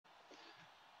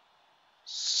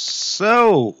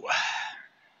So, a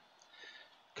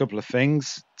couple of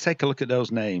things. Take a look at those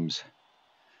names.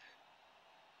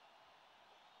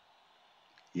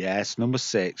 Yes, number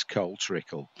 6, Cole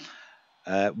Trickle.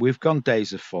 We've gone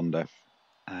Days of Thunder.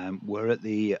 We're at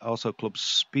the Auto Club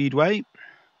Speedway,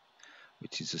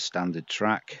 which is a standard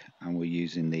track, and we're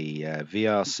using the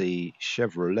VRC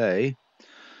Chevrolet,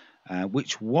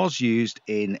 which was used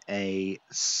in a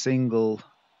single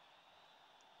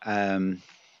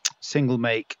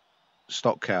make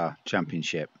stock car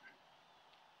championship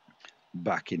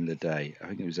back in the day. I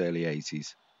think it was early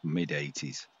 80s, mid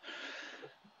 80s.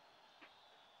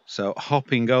 So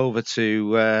hopping over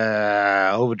to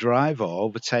overdrive or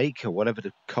overtake or whatever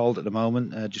they're called at the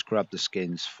moment, just grab the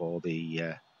skins for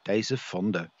the Days of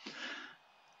Thunder.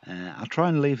 I'll try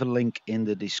and leave a link in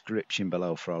the description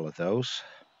below for all of those.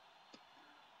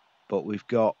 But we've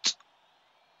got,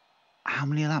 how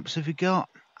many laps have we got?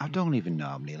 I don't even know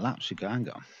how many laps we got. Hang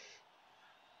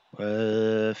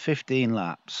on. 15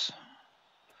 laps.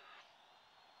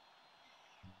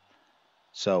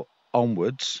 So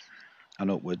onwards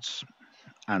and upwards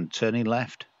and turning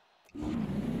left.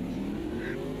 Barnes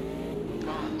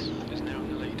is now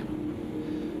in the lead.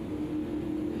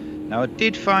 Now I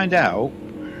did find out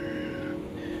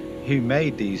who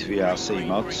made these VRC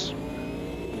mods,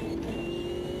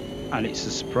 and it's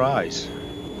a surprise.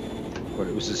 Well,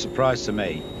 it was a surprise to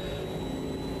me,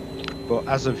 but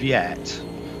as of yet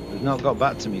they've not got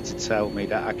back to me to tell me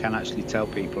that I can actually tell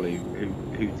people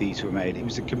who these were made. It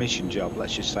was a commission job,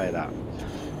 let's just say that.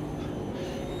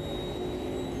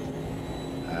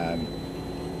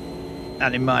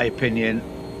 And in my opinion,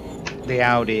 the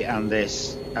Audi and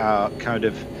this are kind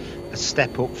of a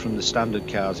step up from the standard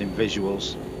cars in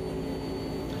visuals.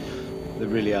 They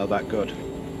really are that good.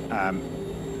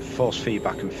 Force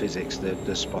feedback and physics,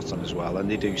 they're spot on as well, and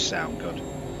they do sound good.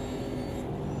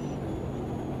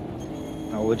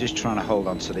 Now we're just trying to hold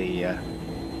on to the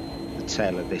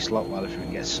tail of this lot while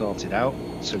everything gets sorted out,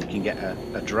 so we can get a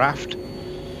draft.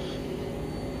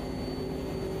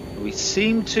 We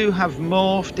seem to have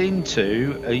morphed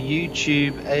into a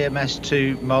YouTube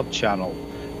AMS2 mod channel.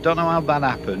 Don't know how that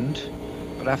happened,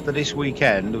 but after this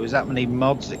weekend there was that many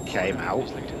mods that came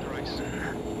out.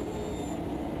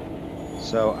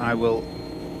 So I will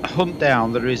hunt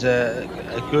down. There is a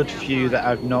good few that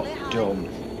I've not done.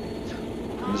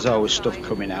 And there's always stuff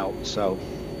coming out, so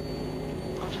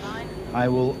I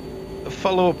will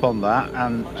follow up on that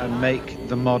and make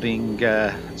the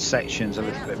modding sections a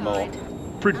little bit more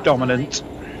predominant.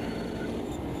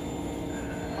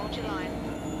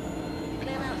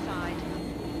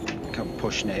 I'm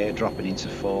pushing it here, dropping into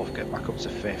 4th, get back up to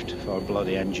 5th for a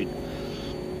bloody engine.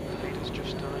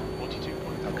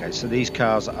 Okay, so these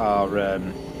cars are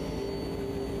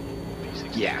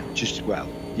yeah, just, well,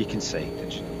 you can see they're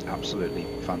just absolutely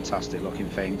fantastic looking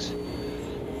things.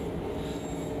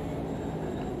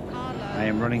 I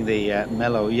am running the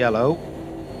mellow yellow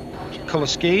colour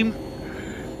scheme,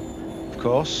 of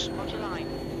course.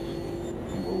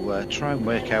 We'll try and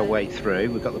work our way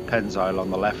through. We've got the Pennzoil on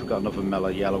the left, we've got another mellow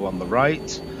yellow on the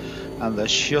right, and they're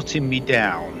shutting me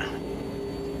down.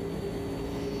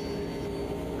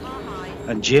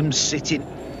 And Jim's sitting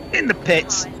in the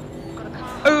pits.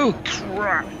 Oh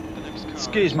crap!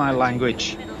 Excuse my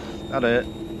language. That hurt.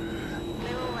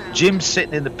 Jim's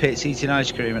sitting in the pits eating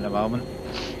ice cream at the moment.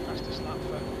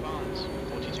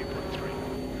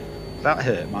 That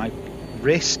hurt my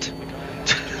wrist.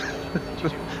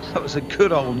 That was a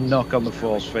good old knock on the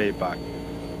force feedback.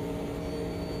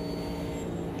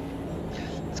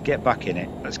 Let's get back in it.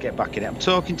 Let's get back in it. I'm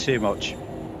talking too much.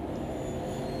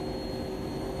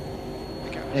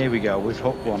 Here we go. We've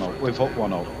hooked one up. We've hooked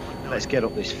one up. Let's get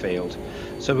up this field.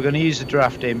 So we're going to use the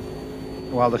drafting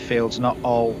while the field's not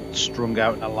all strung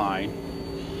out in a line.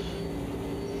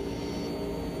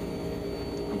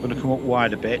 I'm going to come up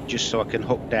wide a bit just so I can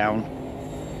hook down.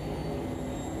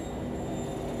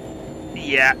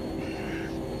 Yeah.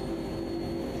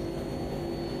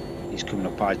 He's coming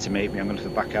up high to meet me. I'm going to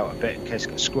have to back out a bit in case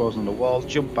I get squirrels on the wall.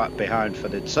 Jump back behind for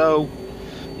the toe.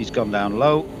 He's gone down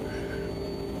low.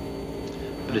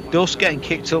 Bit of dust getting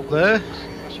kicked up there.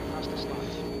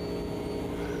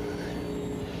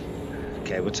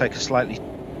 Okay, we'll take a slightly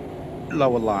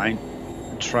lower line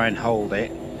and try and hold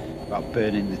it without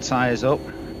burning the tyres up.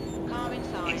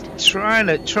 He's trying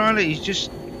to, he's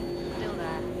just...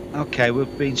 Okay,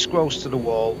 we've been squelched to the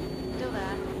wall.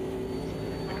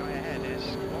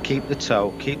 Keep the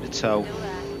toe, keep the toe.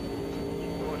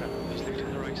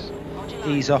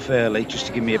 Ease off early just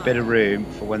to give me a bit of room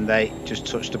for when they just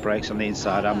touch the brakes on the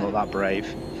inside. I'm not that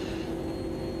brave.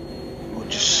 We'll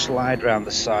just slide around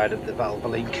the side of the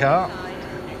Valvoline car.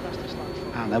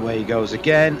 And away he goes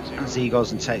again as he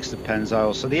goes and takes the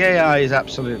Pennzoil. So the AI is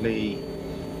absolutely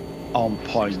on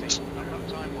point.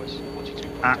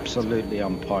 Absolutely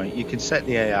on point. You can set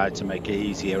the AI to make it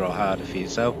easier or harder for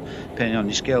yourself, depending on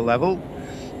your skill level.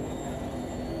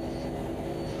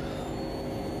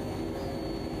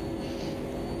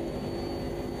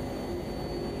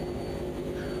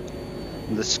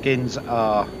 And the skins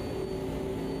are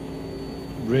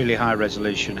really high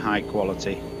resolution, high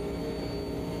quality.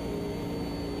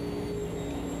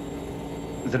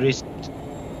 There is...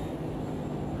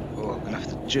 Oh, I'm going to have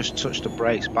to just touch the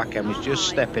brakes. Back end was just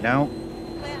stepping out.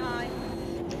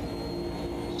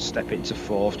 Step into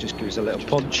fourth, just gives a little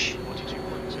punch.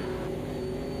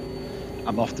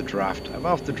 I'm off the draft.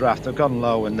 I've gone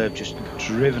low and they've just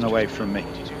driven away from me.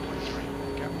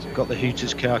 Got the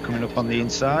Hooters car coming up on the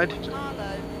inside.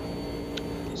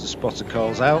 As the spotter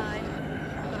calls out.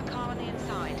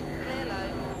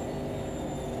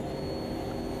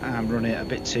 I'm running it a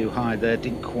bit too high there,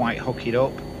 didn't quite hook it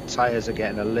up. Tyres are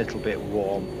getting a little bit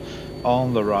warm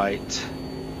on the right.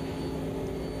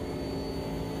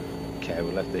 Okay,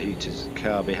 we left the Hooters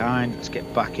car behind. Let's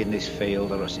get back in this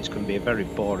field or else it's going to be a very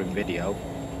boring video.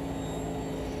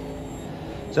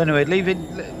 So anyway, leave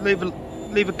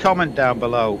a comment down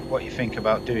below what you think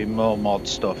about doing more mod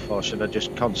stuff, or should I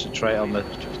just concentrate on the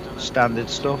standard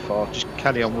stuff, or just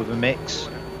carry on with a mix.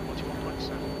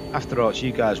 After all, it's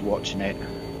you guys watching it.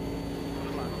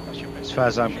 As far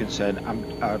as I'm concerned,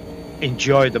 I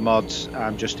enjoy the mods.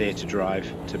 I'm just here to drive,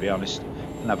 to be honest,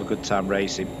 and have a good time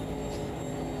racing.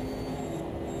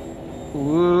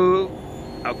 Ooh.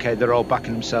 Okay, they're all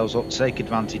backing themselves up. Take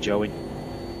advantage, Owen.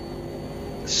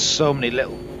 There's so many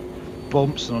little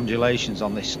bumps and undulations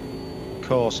on this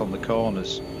course on the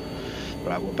corners.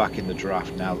 Right, we're back in the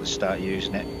draft now. Let's start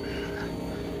using it.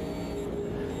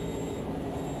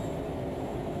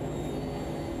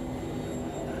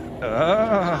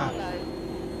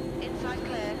 Inside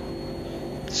clear.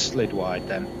 Slid wide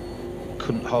then.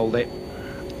 Couldn't hold it.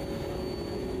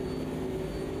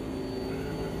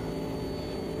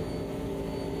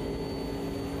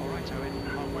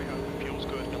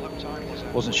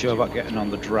 Wasn't sure about getting on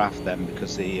the draft then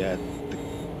because the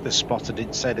spotter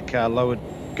didn't say the car low had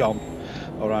gone,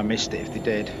 or I missed it if they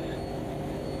did.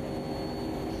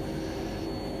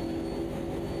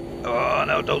 Oh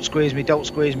no, don't squeeze me, don't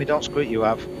squeeze me, don't squeeze. You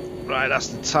have. Right, that's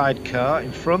the tied car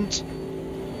in front.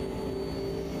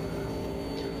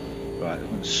 Right, I'm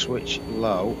going to switch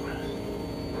low.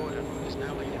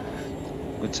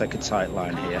 I'm going to take a tight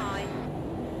line here.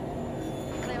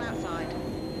 Clear outside.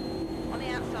 On the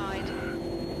outside.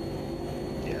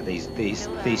 Yeah,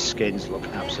 these skins look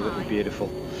absolutely beautiful,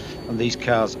 and these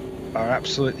cars are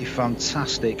absolutely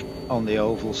fantastic on the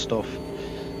oval stuff.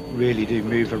 Really do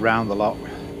move around a lot.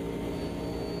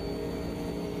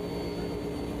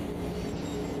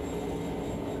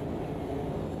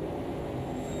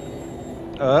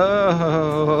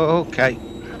 Oh, okay.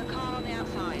 Got a car on the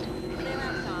outside. Clear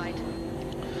outside.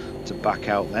 To back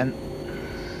out then.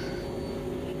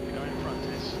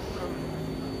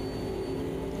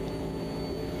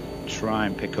 Try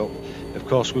and pick up. Of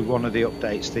course, with one of the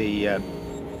updates, the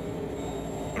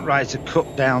right to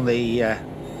cut down the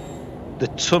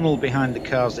tunnel behind the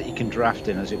cars that you can draft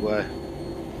in, as it were.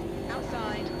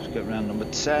 Outside. Let's go around number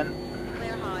 10.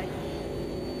 Clear high.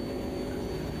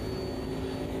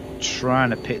 Trying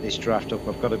to pick this draft up.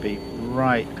 I've got to be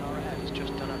right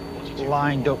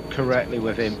lined up correctly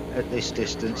with him at this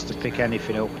distance to pick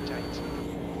anything up.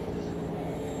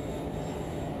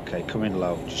 Okay, coming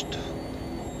low.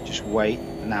 Just wait.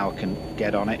 Now I can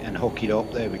get on it and hook it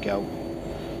up. There we go.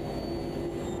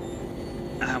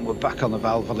 And we're back on the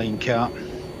Valvoline car.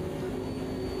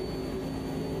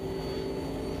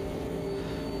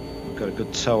 We've got a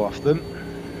good toe off them.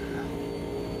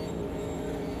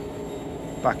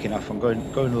 Backing off. I'm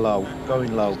going low.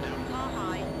 Going low. Car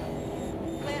high.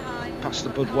 Clear high. Past the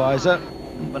Budweiser,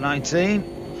 number 19.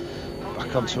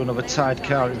 Back onto another tied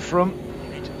car in front.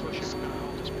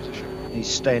 He's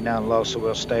staying down low, so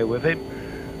we'll stay with him.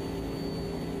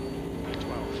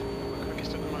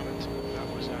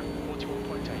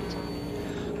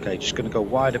 Okay, just going to go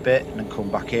wide a bit and then come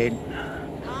back in.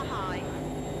 Car high.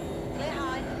 Clear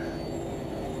high.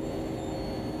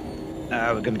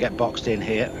 Now we're going to get boxed in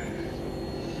here.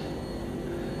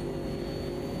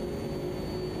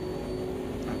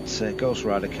 That Ghost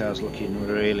Rider car's looking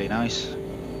really nice.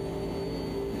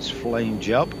 This flame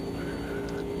job.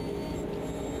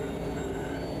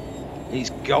 He's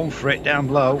gone for it down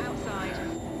low. Outside.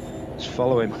 Let's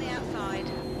follow him. On the outside.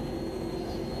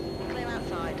 Clear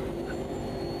outside.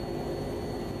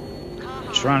 Car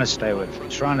high. Trying to stay with him.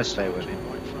 Trying to stay with him.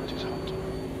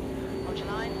 Roger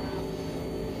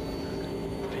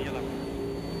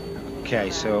Okay,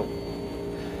 so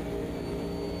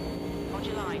Hold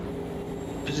your line.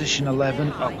 position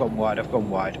 11. I've gone wide. I've gone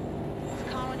wide. There's a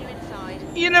car on your inside.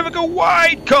 You never go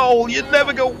wide, Cole. You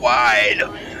never go wide.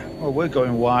 Well, we're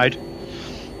going wide,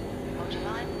 Hold your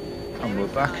line. Clear and we're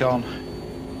back inside. on.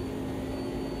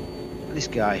 This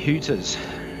guy hooters.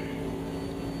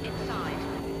 Inside.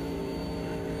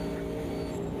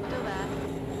 Still there.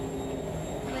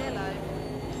 Clear low.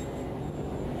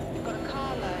 You've got a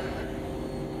car low.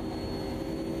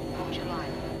 Hold your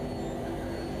line.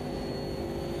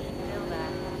 Still there.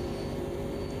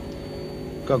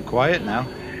 Gone quiet now.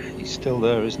 He's still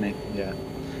there, isn't he? Yeah.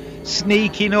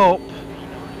 Sneaking up.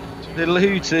 Little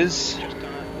hooters. Just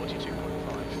done at 42.5.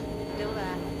 Still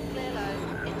there. Clear low.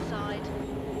 Inside.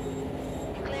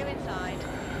 You're clear inside.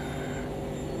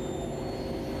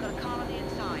 You've got a car on the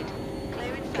inside.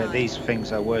 Clear inside. Okay, these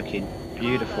things are working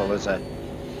beautiful as Hold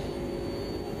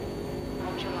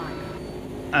your line.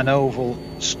 an oval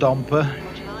stomper.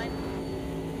 Hold your line.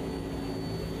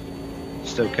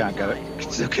 Still can't get it.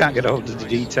 Still can't get hold of the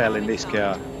detail in this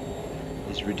car.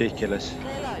 It's ridiculous.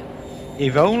 Clear low.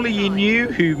 If only you knew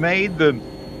who made them.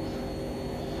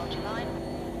 Hold your line.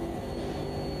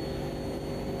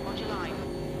 Hold your line.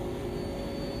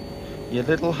 Your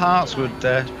little hearts would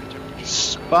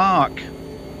spark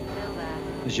Still there.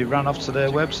 as you ran off to their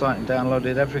website and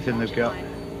downloaded everything they've got.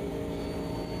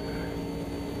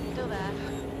 Still there.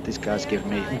 This guy's giving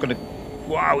me. I'm gonna.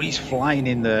 Wow, he's flying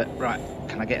in there. Right,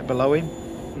 can I get below him?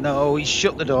 No, he's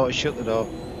shut the door. He's shut the door.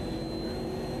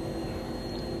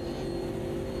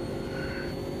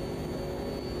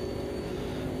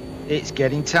 It's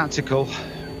getting tactical.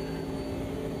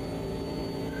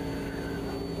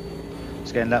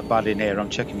 It's getting that bad in here. I'm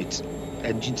checking its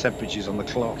engine temperatures on the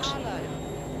clocks. Car low.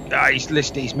 Ah, he's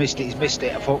missed it. He's missed it. He's missed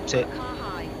it. I fucked it. Car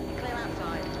high. Clear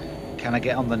outside. Can I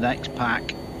get on the next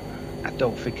pack? I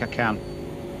don't think I can.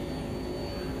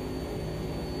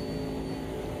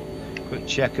 Quick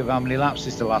check of how many laps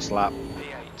is the last lap.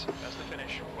 P8. That's the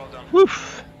finish. Well done.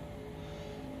 Woof.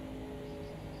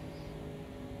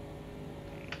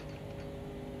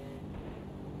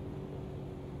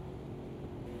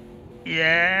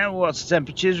 Yeah, what's the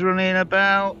temperatures running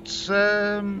about?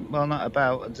 Well, not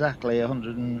about, exactly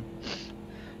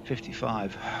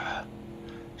 155.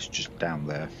 It's just down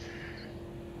there.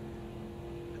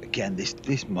 Again, this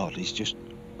mod is just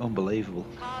unbelievable.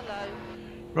 Car low.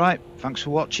 Right, thanks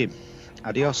for watching.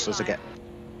 Adios as I get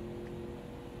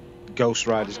Ghost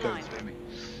Riders going through me.